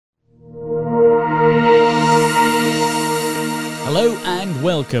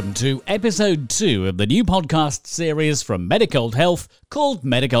welcome to episode 2 of the new podcast series from Medigold Health called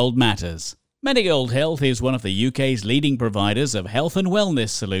Medigold Matters. Medigold Health is one of the UK's leading providers of health and wellness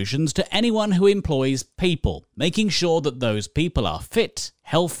solutions to anyone who employs people, making sure that those people are fit,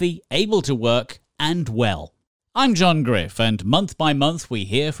 healthy, able to work, and well. I'm John Griff, and month by month we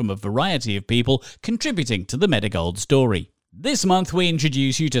hear from a variety of people contributing to the Medigold story. This month we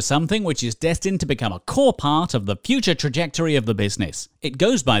introduce you to something which is destined to become a core part of the future trajectory of the business. It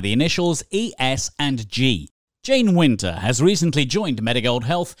goes by the initials E, S and G. Jane Winter has recently joined Medigold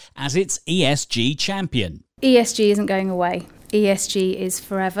Health as its ESG champion. ESG isn't going away. ESG is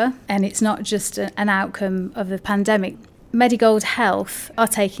forever, and it's not just an outcome of the pandemic. Medigold Health are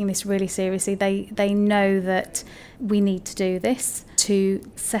taking this really seriously. They know that we need to do this to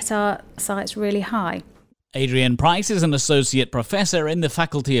set our sights really high. Adrian Pryce is an associate professor in the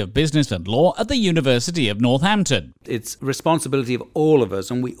Faculty of Business and Law at the University of Northampton. It's responsibility of all of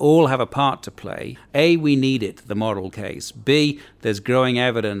us, and we all have a part to play. A, we need it, the moral case. B, there's growing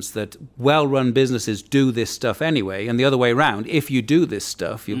evidence that well-run businesses do this stuff anyway, and the other way around, if you do this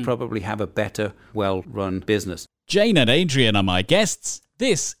stuff, you'll probably have a better, well-run business. Jane and Adrian are my guests.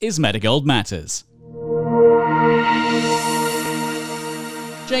 This is Medigold Matters.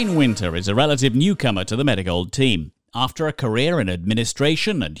 Jane Winter is a relative newcomer to the Medigold team. After a career in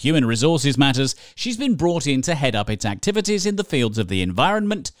administration and human resources matters, she's been brought in to head up its activities in the fields of the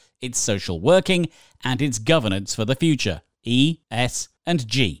environment, its social working, and its governance for the future, E, S and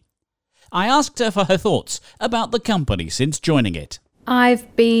G. I asked her for her thoughts about the company since joining it.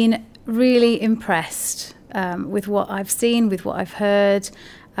 I've been really impressed with what I've seen, with what I've heard.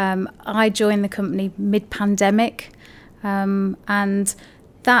 I joined the company mid-pandemic, and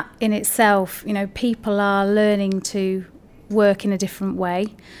that in itself, people are learning to work in a different way.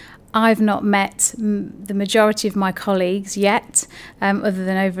 I've not met the majority of my colleagues yet, other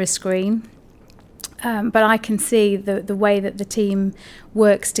than over a screen. But I can see the way that the team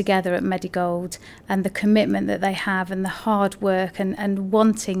works together at Medigold and the commitment that they have and the hard work and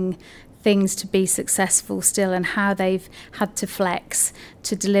wanting things to be successful still, and how they've had to flex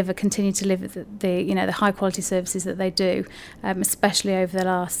to continue to deliver the high quality services that they do, especially over the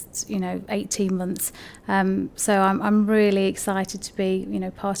last 18 months. So I'm really excited to be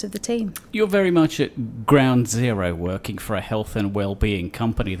part of the team. You're very much at ground zero, working for a health and well-being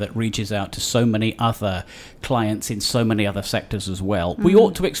company that reaches out to so many other clients in so many other sectors as well. We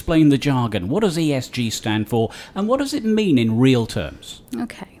ought to explain the jargon. What does ESG stand for, and what does it mean in real terms?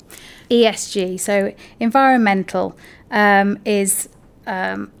 Okay. ESG, so environmental, is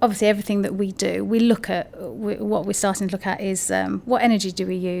obviously everything that we do. We look at, what we're starting to look at is what energy do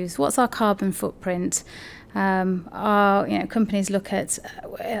we use, what's our carbon footprint, our companies look at,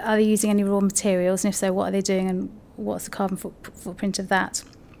 are they using any raw materials, and if so, what are they doing and what's the carbon footprint of that.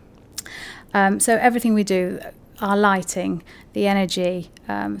 So everything we do, our lighting, the energy,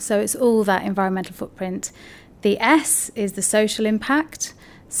 so it's all that environmental footprint. The S is the social impact.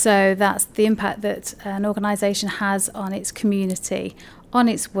 So that's the impact that an organisation has on its community, on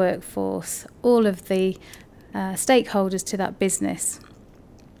its workforce, all of the stakeholders to that business.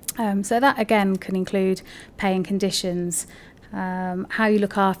 So that again can include pay and conditions, how you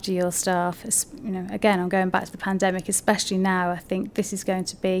look after your staff. Again, I'm going back to the pandemic, especially now. I think this is going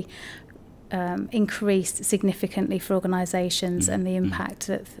to be increased significantly for organisations and the impact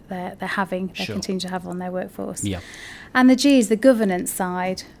that they're having, they continue to have on their workforce. Yeah. And the G is the governance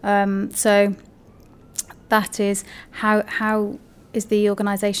side. So that is how is the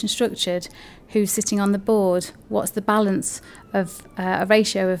organisation structured? Who's sitting on the board? What's the balance of a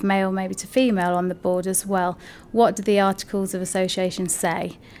ratio of male maybe to female on the board as well? What do the articles of association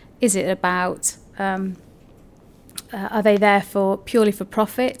say? Is it about, are they there purely for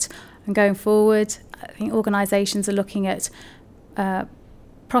profit? And going forward, I think organisations are looking at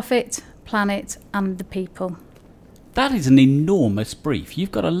profit, planet and the people. That is an enormous brief.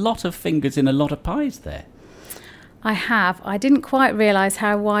 You've got a lot of fingers in a lot of pies there. I have. I didn't quite realise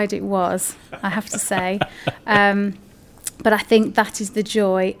how wide it was, I have to say. But I think that is the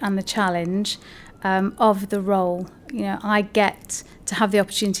joy and the challenge of the role. I get to have the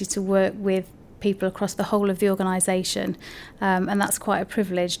opportunity to work with people across the whole of the organisation, and that's quite a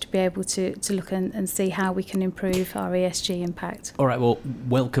privilege to be able to look and see how we can improve our ESG impact. All right, well,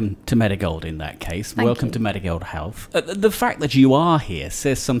 welcome to Medigold in that case. Thank welcome you. to Medigold Health. The fact that you are here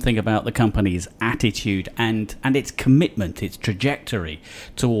says something about the company's attitude and its commitment, its trajectory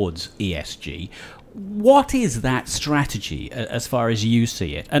towards ESG. What is that strategy as far as you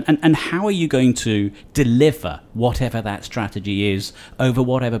see it? And how are you going to deliver whatever that strategy is over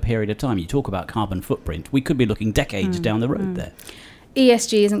whatever period of time? You talk about carbon footprint. We could be looking decades down the road there.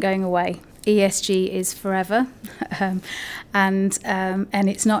 ESG isn't going away. ESG is forever, and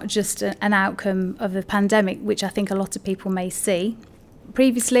it's not just an outcome of the pandemic, which I think a lot of people may see.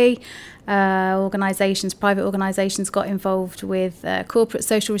 Previously, private organisations got involved with corporate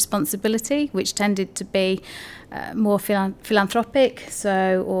social responsibility, which tended to be more philanthropic,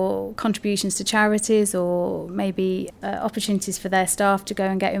 or contributions to charities, or maybe opportunities for their staff to go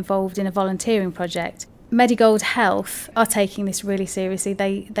and get involved in a volunteering project. Medigold Health are taking this really seriously.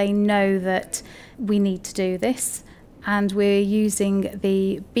 They know that we need to do this, and we're using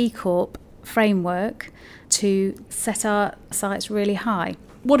the B Corp framework to set our sights really high.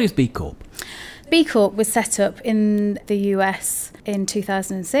 What is B Corp? B Corp was set up in the US in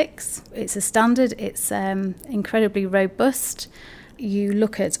 2006. It's a standard. It's incredibly robust. You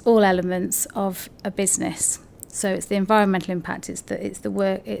look at all elements of a business. So it's the environmental impact, it's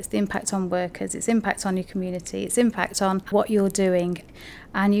the impact on workers, it's impact on your community, it's impact on what you're doing,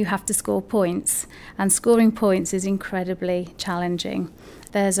 and you have to score points. And scoring points is incredibly challenging.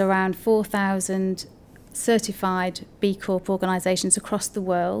 There's around 4,000 certified B Corp organisations across the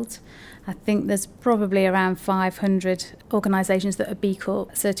world. I think there's probably around 500 organisations that are B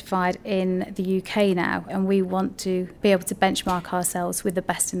Corp certified in the UK now, and we want to be able to benchmark ourselves with the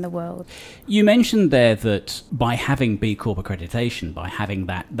best in the world. You mentioned there that by having B Corp accreditation, by having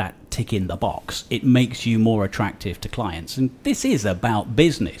that tick in the box, it makes you more attractive to clients. And this is about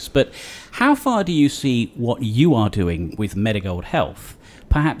business, but how far do you see what you are doing with Medigold Health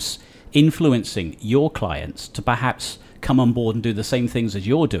perhaps influencing your clients to perhaps come on board and do the same things as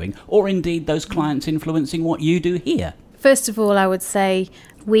you're doing, or indeed those clients influencing what you do here? First of all, I would say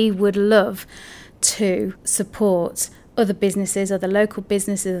we would love to support other businesses, other local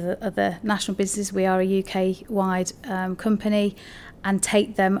businesses, other national businesses. We are a UK-wide company, and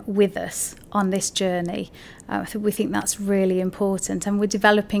take them with us on this journey. We think that's really important, and we're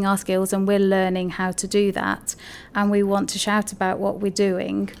developing our skills and we're learning how to do that, and we want to shout about what we're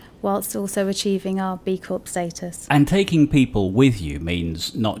doing whilst also achieving our B Corp status. And taking people with you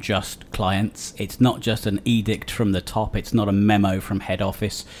means not just clients, it's not just an edict from the top, it's not a memo from head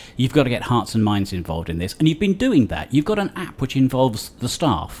office. You've got to get hearts and minds involved in this, and you've been doing that. You've got an app which involves the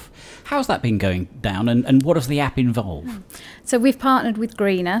staff. How's that been going down, and what does the app involve? So we've partnered with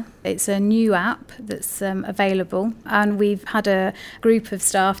Greener. It's a new app that's available, and we've had a group of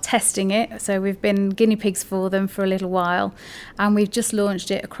staff testing it. So we've been guinea pigs for them for a little while, and we've just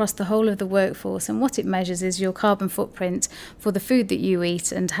launched it across the whole of the workforce. And what it measures is your carbon footprint for the food that you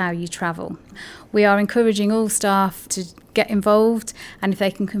eat and how you travel. We are encouraging all staff to get involved, and if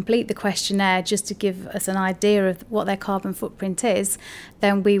they can complete the questionnaire just to give us an idea of what their carbon footprint is,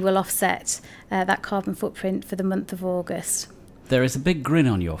 then we will offset that carbon footprint for the month of August. There is a big grin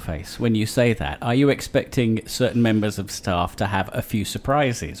on your face when you say that. Are you expecting certain members of staff to have a few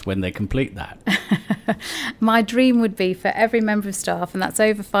surprises when they complete that? My dream would be for every member of staff, and that's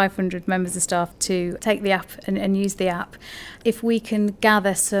over 500 members of staff, to take the app and use the app. If we can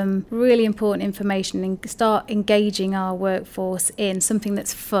gather some really important information and start engaging our workforce in something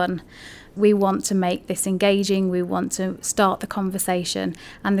that's fun, we want to make this engaging, we want to start the conversation,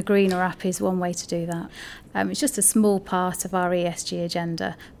 and the Greener app is one way to do that. It's just a small part of our ESG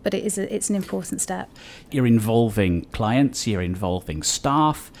agenda, but it's an important step. You're involving clients, you're involving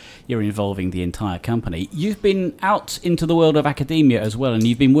staff, you're involving the entire company. You've been out into the world of academia as well, and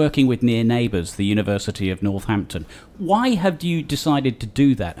you've been working with near neighbours, the University of Northampton. Why have you decided to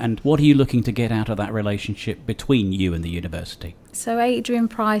do that, and what are you looking to get out of that relationship between you and the university? So Adrian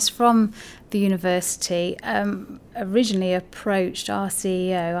Pryce from the university originally approached our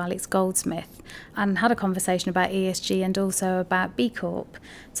CEO, Alex Goldsmith, and had a conversation about ESG and also about B Corp.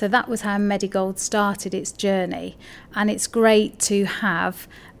 So that was how Medigold started its journey. And it's great to have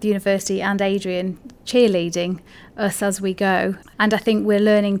the university and Adrian cheerleading us as we go. And I think we're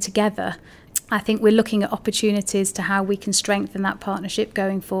learning together. I think we're looking at opportunities to how we can strengthen that partnership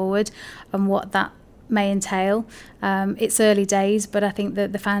going forward and what that may entail. It's early days, but I think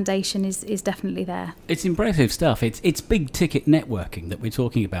that the foundation is definitely there. It's impressive stuff. It's big ticket networking that we're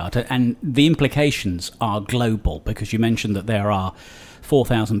talking about, and the implications are global, because you mentioned that there are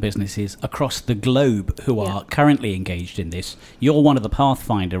 4,000 businesses across the globe who are currently engaged in this. You're one of the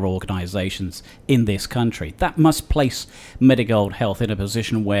pathfinder organisations in this country. That must place Medigold Health in a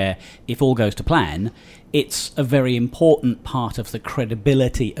position where, if all goes to plan, it's a very important part of the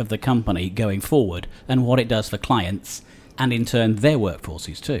credibility of the company going forward and what it does for clients and in turn their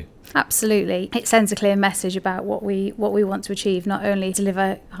workforces too. Absolutely. It sends a clear message about what we want to achieve, not only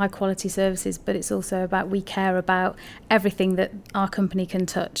deliver high quality services, but it's also about we care about everything that our company can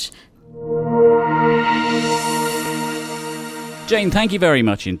touch. Jane, thank you very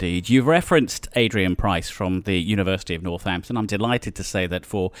much indeed. You've referenced Adrian Pryce from the University of Northampton. I'm delighted to say that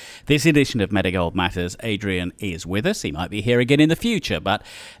for this edition of Medigold Matters, Adrian is with us. He might be here again in the future. But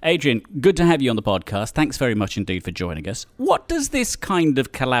Adrian, good to have you on the podcast. Thanks very much indeed for joining us. What does this kind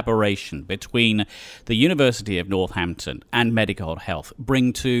of collaboration between the University of Northampton and Medigold Health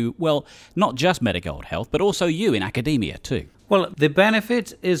bring to, well, not just Medigold Health, but also you in academia too? Well, the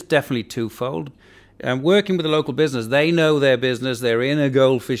benefit is definitely twofold. Working with a local business, they know their business, they're in a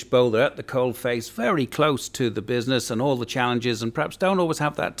goldfish bowl, they're at the coal face, very close to the business and all the challenges, and perhaps don't always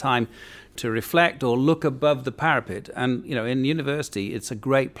have that time to reflect or look above the parapet. And, in university, it's a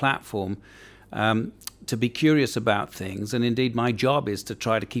great platform to be curious about things. And indeed, my job is to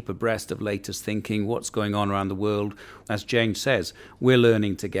try to keep abreast of latest thinking, what's going on around the world. As Jane says, we're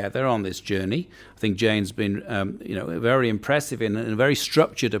learning together on this journey. I think Jane's been, very impressive in a very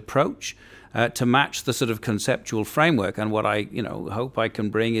structured approach to match the sort of conceptual framework. And what I, hope I can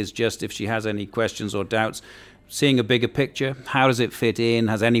bring is just, if she has any questions or doubts, seeing a bigger picture. How does it fit in?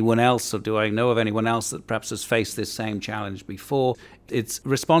 Has anyone else, or do I know of anyone else that perhaps has faced this same challenge before? It's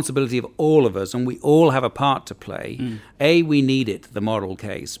responsibility of all of us, and we all have a part to play. A, we need it, the moral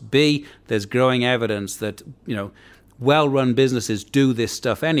case. B, there's growing evidence that, well-run businesses do this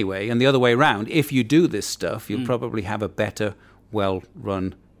stuff anyway. And the other way around, if you do this stuff, you'll probably have a better,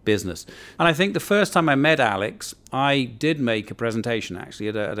 well-run business. And I think the first time I met Alex, I did make a presentation actually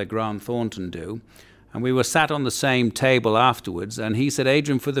at a Grant Thornton do, and we were sat on the same table afterwards, and he said,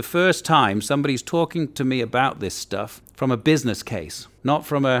 Adrian, for the first time somebody's talking to me about this stuff from a business case, not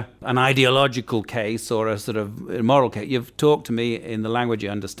from an ideological case or a sort of moral case. You've talked to me in the language you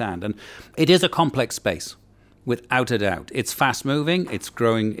understand, and it is a complex space. Without a doubt. It's fast moving, it's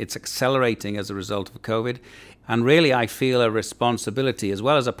growing, it's accelerating as a result of COVID. And really I feel a responsibility, as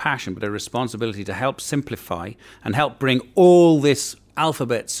well as a passion, but a responsibility to help simplify and help bring all this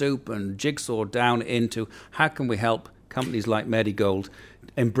alphabet soup and jigsaw down into how can we help companies like Medigold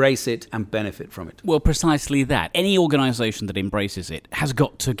embrace it and benefit from it. Well, precisely that. Any organisation that embraces it has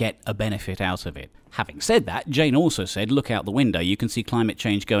got to get a benefit out of it. Having said that, Jane also said, look out the window, you can see climate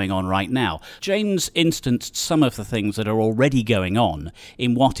change going on right now. Jane's instanced some of the things that are already going on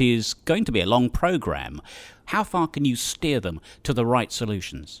in what is going to be a long programme. How far can you steer them to the right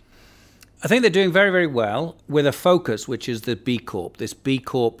solutions? I think they're doing very, very well with a focus, which is the B Corp, this B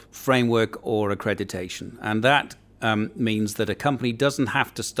Corp framework or accreditation. And that means that a company doesn't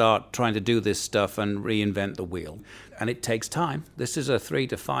have to start trying to do this stuff and reinvent the wheel. And it takes time. This is a 3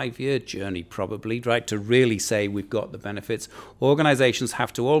 to 5 year journey probably, right, to really say we've got the benefits. Organizations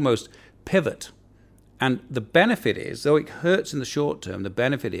have to almost pivot. And the benefit is, though it hurts in the short term, the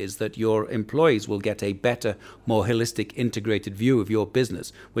benefit is that your employees will get a better, more holistic, integrated view of your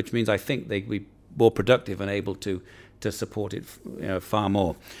business, which means I think they'll be more productive and able to support it far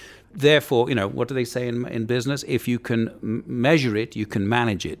more. Therefore, what do they say in business? If you can measure it, you can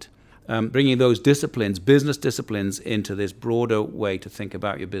manage it. Bringing those disciplines, business disciplines, into this broader way to think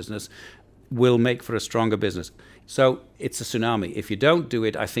about your business will make for a stronger business. So it's a tsunami. If you don't do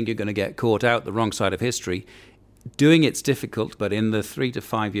it, I think you're going to get caught out the wrong side of history. Doing it's difficult, but in the 3 to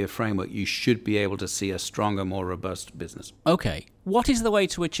 5 year framework, you should be able to see a stronger, more robust business. Okay. What is the way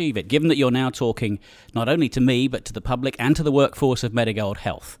to achieve it, given that you're now talking not only to me, but to the public and to the workforce of Medigold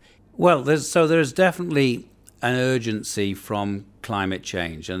Health? Well, there's definitely an urgency from climate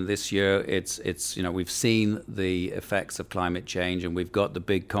change, and this year it's we've seen the effects of climate change, and we've got the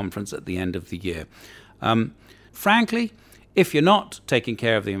big conference at the end of the year. Frankly, if you're not taking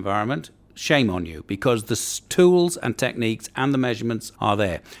care of the environment, shame on you, because the tools and techniques and the measurements are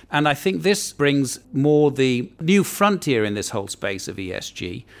there. And I think this brings more the new frontier in this whole space of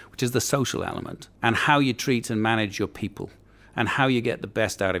ESG, which is the social element, and how you treat and manage your people, and how you get the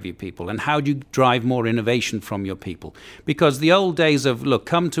best out of your people, and how do you drive more innovation from your people. Because the old days of, look,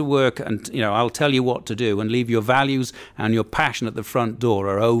 come to work and, I'll tell you what to do, and leave your values and your passion at the front door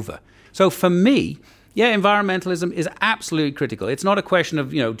are over. So for me, environmentalism is absolutely critical. It's not a question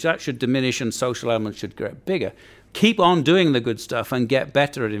of, that should diminish and social elements should get bigger. Keep on doing the good stuff and get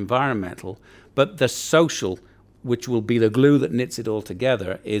better at environmental, but the social, which will be the glue that knits it all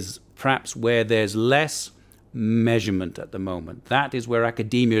together, is perhaps where there's less measurement at the moment. That is where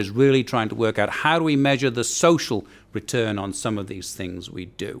academia is really trying to work out how do we measure the social return on some of these things we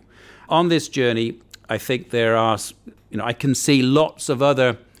do. On this journey, I think there are, I can see lots of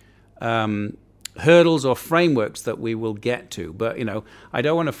other hurdles or frameworks that we will get to. But, I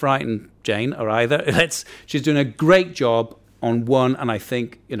don't want to frighten Jane or either. She's doing a great job on one, and I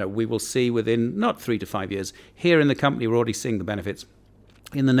think, we will see within not 3 to 5 years. Here in the company, we're already seeing the benefits.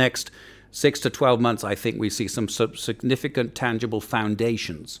 In the next 6 to 12 months, I think we see some significant tangible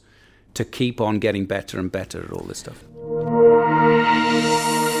foundations to keep on getting better and better at all this stuff.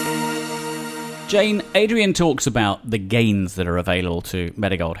 Jane, Adrian talks about the gains that are available to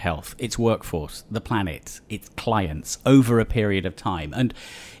Medigold Health, its workforce, the planet, its clients over a period of time. And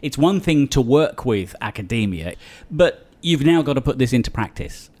it's one thing to work with academia, but you've now got to put this into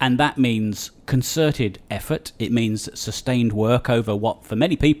practice. And that means concerted effort. It means sustained work over what, for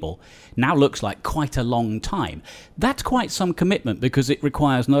many people, now looks like quite a long time. That's quite some commitment because it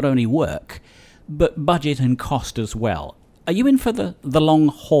requires not only work, but budget and cost as well. Are you in for the long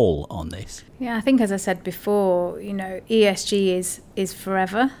haul on this? Yeah, I think, as I said before, ESG is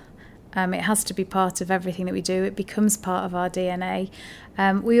forever. It has to be part of everything that we do. It becomes part of our DNA.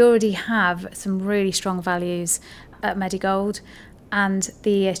 We already have some really strong values at Medigold, and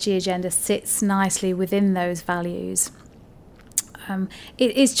the ESG agenda sits nicely within those values.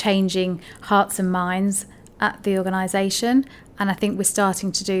 It is changing hearts and minds at the organisation, and I think we're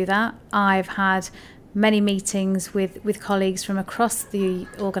starting to do that. I've had many meetings with colleagues from across the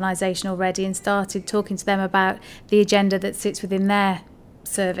organisation already and started talking to them about the agenda that sits within their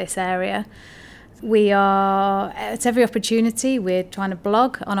service area. We are, at every opportunity, we're trying to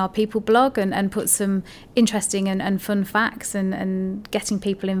blog on our people blog and put some interesting and fun facts and getting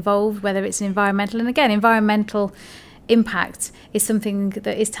people involved, whether it's environmental. And again, environmental impact is something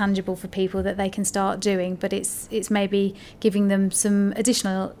that is tangible for people that they can start doing, but it's maybe giving them some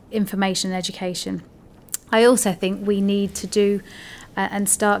additional information and education. I also think we need to do and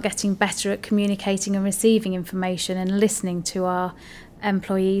start getting better at communicating and receiving information and listening to our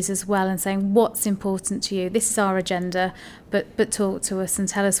employees as well and saying what's important to you. This is our agenda, but talk to us and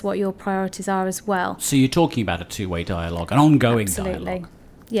tell us what your priorities are as well. So you're talking about a two-way dialogue, an ongoing dialogue.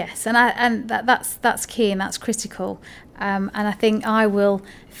 Yes, and that's key and that's critical. And I think I will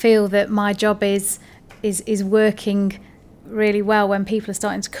feel that my job is working really well when people are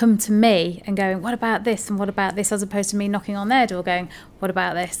starting to come to me and going, what about this and what about this, as opposed to me knocking on their door going, what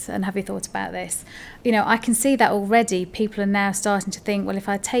about this and have you thought about this? I can see that already. People are now starting to think, well, if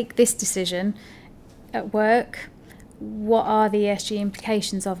I take this decision at work, what are the ESG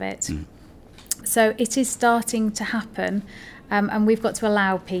implications of it? So it is starting to happen. And we've got to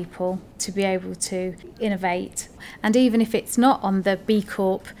allow people to be able to innovate. And even if it's not on the B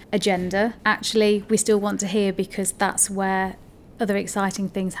Corp agenda, actually we still want to hear, because that's where other exciting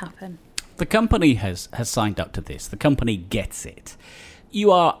things happen. The company has signed up to this. The company gets it.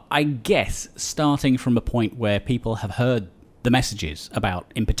 You are, I guess, starting from a point where people have heard the messages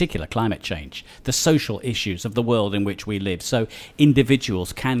about, in particular, climate change, the social issues of the world in which we live. So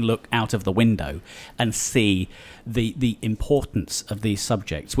individuals can look out of the window and see the importance of these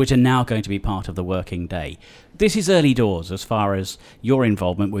subjects, which are now going to be part of the working day. This is early doors as far as your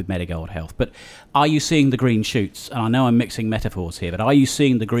involvement with Medigold Health, but are you seeing the green shoots? And I know I'm mixing metaphors here, but are you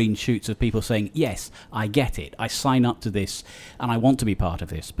seeing the green shoots of people saying, yes, I get it, I sign up to this, and I want to be part of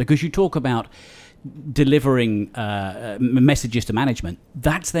this? Because you talk about delivering messages to management,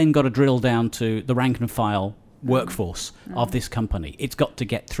 that's then got to drill down to the rank and file workforce of this company. It's got to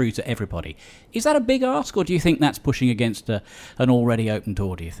get through to everybody. Is that a big ask, or do you think that's pushing against an already open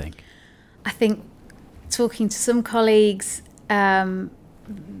door, do you think? I think talking to some colleagues, the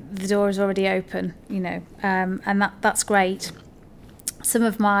door is already open, and that's great. Some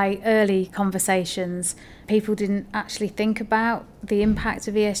of my early conversations, people didn't actually think about the impact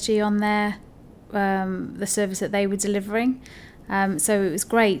of ESG on the service that they were delivering. So it was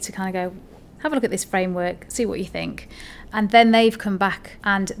great to kind of go, have a look at this framework, see what you think. And then they've come back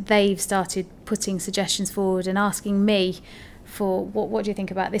and they've started putting suggestions forward and asking me for what do you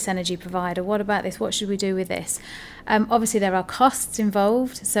think about this energy provider? What about this? What should we do with this? Obviously there are costs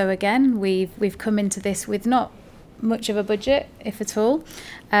involved. So again, we've come into this with not much of a budget, if at all.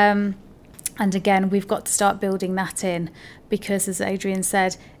 And again, we've got to start building that in, because as Adrian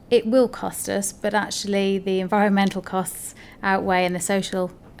said, it will cost us, but actually the environmental costs outweigh, and the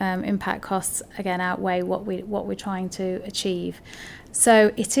social impact costs again outweigh what we're trying to achieve.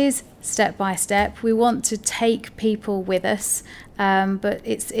 So it is step by step. We want to take people with us, but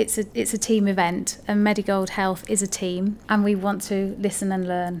it's a team event, and Medigold Health is a team, and we want to listen and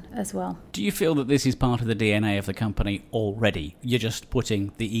learn as well. Do you feel that this is part of the DNA of the company already? You're just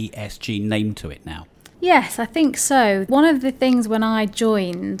putting the ESG name to it now? Yes, I think so. One of the things when I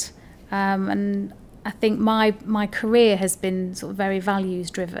joined, and I think my career has been sort of very values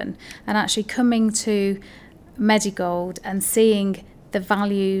driven, and actually coming to Medigold and seeing the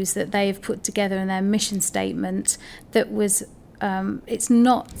values that they've put together in their mission statement, that was it's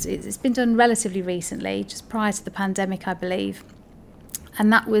been done relatively recently, just prior to the pandemic, I believe,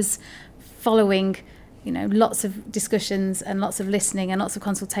 and that was following, lots of discussions and lots of listening and lots of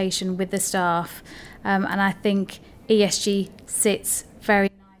consultation with the staff. And I think ESG sits very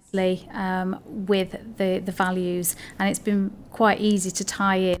nicely with the values, and it's been quite easy to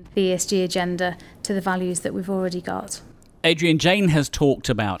tie in the ESG agenda to the values that we've already got. Adrian, Jane has talked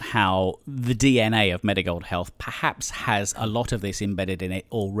about how the DNA of Medigold Health perhaps has a lot of this embedded in it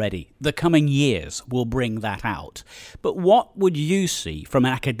already. The coming years will bring that out. But what would you see from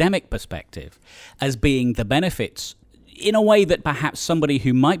an academic perspective as being the benefits, in a way that perhaps somebody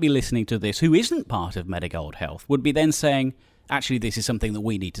who might be listening to this who isn't part of Medigold Health would be then saying, actually, this is something that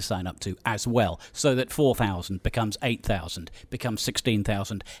we need to sign up to as well, so that 4,000 becomes 8,000, becomes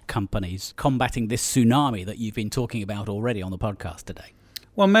 16,000 companies combating this tsunami that you've been talking about already on the podcast today?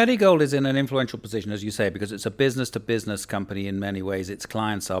 Well, Medigold is in an influential position, as you say, because it's a business-to-business company in many ways. Its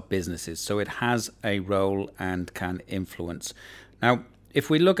clients are businesses, so it has a role and can influence. Now, if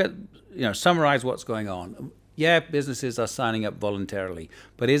we look at, summarize what's going on, yeah, businesses are signing up voluntarily,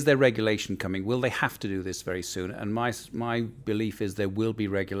 but is there regulation coming? Will they have to do this very soon? And my belief is there will be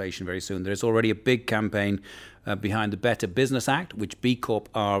regulation very soon. There's already a big campaign behind the Better Business Act, which B Corp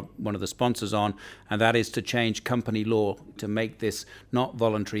are one of the sponsors on, and that is to change company law to make this not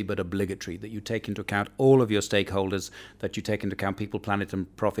voluntary but obligatory, that you take into account all of your stakeholders, that you take into account people, planet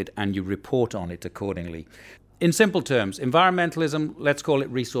and profit, and you report on it accordingly. In simple terms, environmentalism, let's call it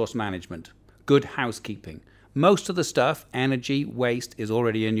resource management, good housekeeping. Most of the stuff, energy, waste, is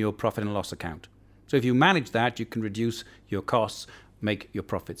already in your profit and loss account. So if you manage that, you can reduce your costs, make your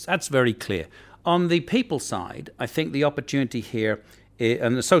profits. That's very clear. On the people side, I think the opportunity here,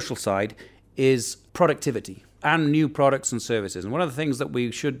 and the social side, is productivity and new products and services. And one of the things that we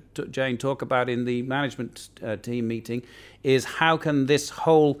should, Jane, talk about in the management team meeting is how can this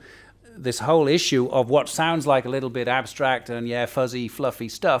whole issue of what sounds like a little bit abstract and fuzzy, fluffy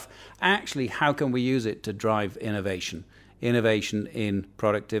stuff, actually how can we use it to drive innovation in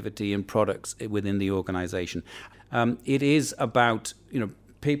productivity and products within the organization. It is about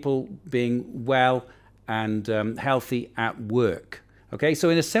people being well and healthy at work. Okay, so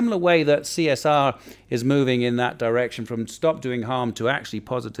in a similar way that CSR is moving in that direction from stop doing harm to actually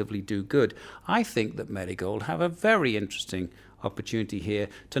positively do good, I think that Medigold have a very interesting opportunity here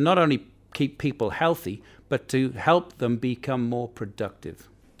to not only keep people healthy, but to help them become more productive.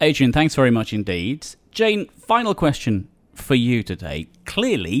 Adrian, thanks very much indeed. Jane, final question for you today.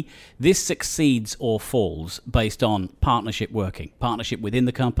 Clearly, this succeeds or falls based on partnership working. Partnership within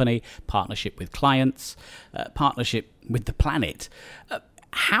the company, partnership with clients, partnership with the planet.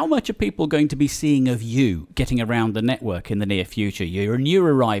 How much are people going to be seeing of you getting around the network in the near future? You're a new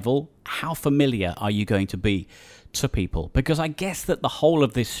arrival. How familiar are you going to be to people? Because I guess that the whole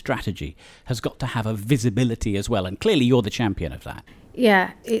of this strategy has got to have a visibility as well, and clearly you're the champion of that.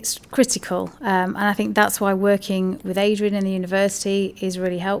 Yeah, it's critical, and I think that's why working with Adrian in the university is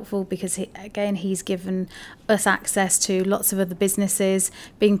really helpful, because he's given us access to lots of other businesses.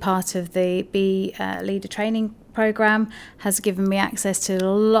 Being part of the Leader Training Programme has given me access to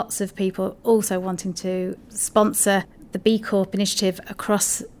lots of people also wanting to sponsor the B Corp initiative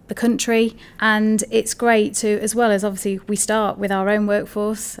across the country, and it's great to, as well as obviously we start with our own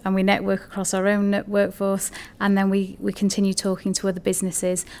workforce and we network across our own workforce, and then we continue talking to other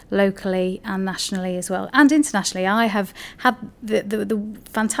businesses locally and nationally as well, and internationally. I have had the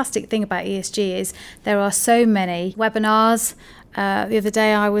fantastic thing about ESG is there are so many webinars. The other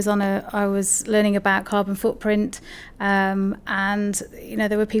day I was learning about carbon footprint, and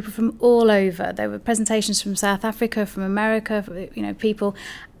there were people from all over. There were presentations from South Africa, from America, people,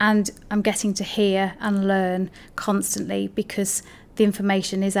 and I'm getting to hear and learn constantly because the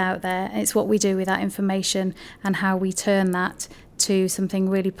information is out there, and it's what we do with that information and how we turn that to something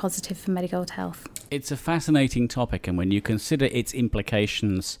really positive for Medigold Health. It's a fascinating topic, and when you consider its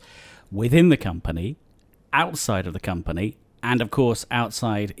implications within the company, outside of the company, and of course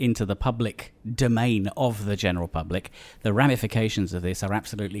outside into the public domain of the general public, the ramifications of this are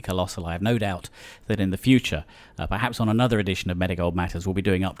absolutely colossal. I have no doubt that in the future, perhaps on another edition of Medigold Matters, we'll be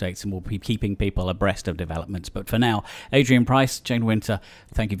doing updates and we'll be keeping people abreast of developments. But for now, Adrian Pryce, Jane Winter,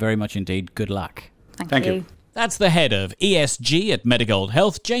 thank you very much indeed. Good luck. Thank you. That's the head of ESG at Medigold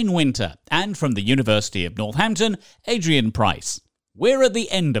Health, Jane Winter, and from the University of Northampton, Adrian Pryce. We're at the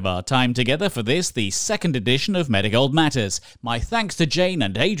end of our time together for this, the second edition of Medigold Matters. My thanks to Jane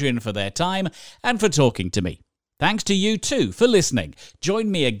and Adrian for their time and for talking to me. Thanks to you too for listening. Join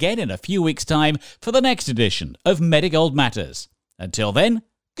me again in a few weeks' time for the next edition of Medigold Matters. Until then,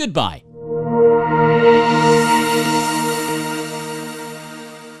 goodbye.